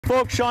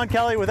Folks, Sean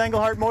Kelly with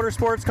Engelhart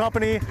Motorsports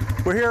Company.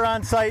 We're here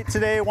on site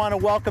today. Want to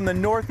welcome the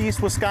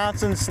Northeast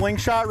Wisconsin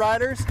Slingshot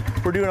Riders.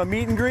 We're doing a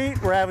meet and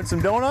greet. We're having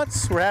some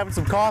donuts, we're having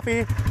some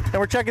coffee, and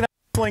we're checking out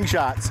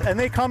slingshots. And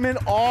they come in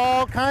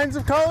all kinds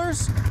of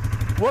colors.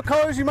 What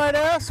colors, you might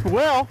ask?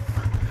 Well,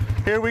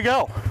 here we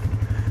go.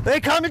 They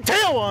come in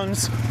teal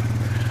ones.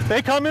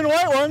 They come in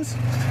white ones,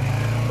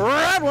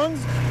 red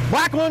ones,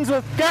 black ones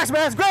with gas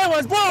masks, gray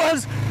ones, blue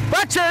ones,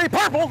 black cherry,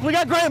 purple. We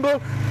got gray and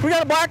blue. We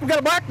got a black, we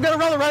got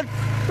another red.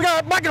 We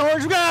got black and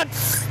orange, we got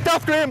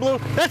stuffed gray and blue.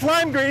 That's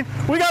lime green.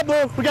 We got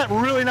blue, we got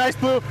really nice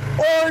blue,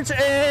 orange,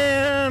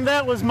 and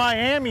that was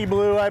Miami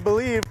blue, I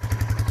believe.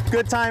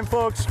 Good time,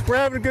 folks. We're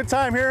having a good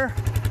time here.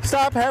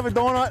 Stop, have a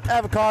donut,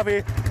 have a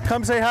coffee.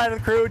 Come say hi to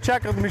the crew,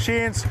 check out the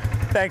machines.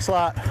 Thanks a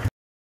lot.